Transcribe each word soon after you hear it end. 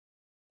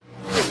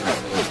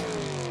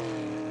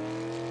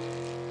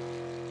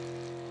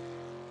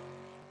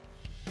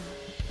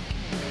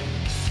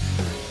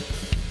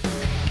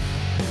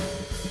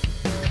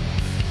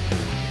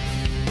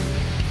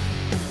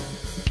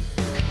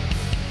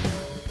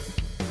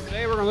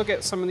going to look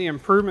at some of the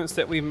improvements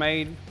that we've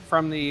made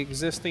from the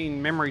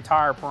existing memory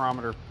tire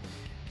pyrometer.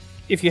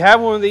 If you have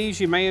one of these,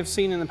 you may have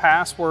seen in the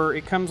past where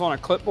it comes on a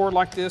clipboard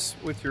like this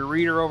with your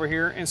reader over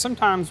here, and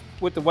sometimes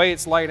with the way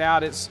it's laid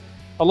out, it's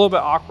a little bit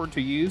awkward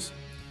to use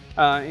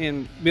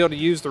and be able to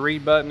use the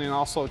read button and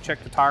also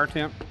check the tire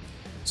temp.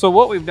 So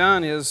what we've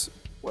done is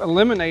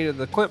eliminated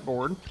the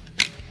clipboard,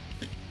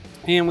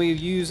 and we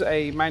use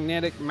a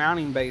magnetic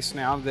mounting base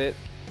now that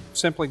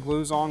simply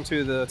glues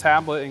onto the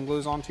tablet and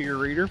glues onto your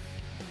reader,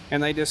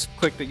 and they just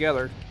click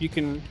together. You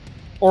can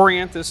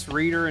orient this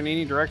reader in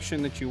any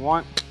direction that you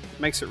want.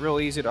 Makes it real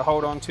easy to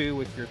hold onto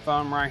with your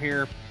thumb right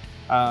here,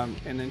 and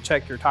then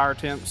check your tire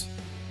temps.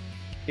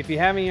 If you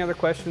have any other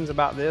questions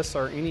about this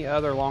or any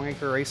other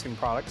Longacre Racing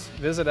products,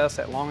 visit us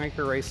at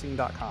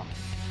longacreracing.com.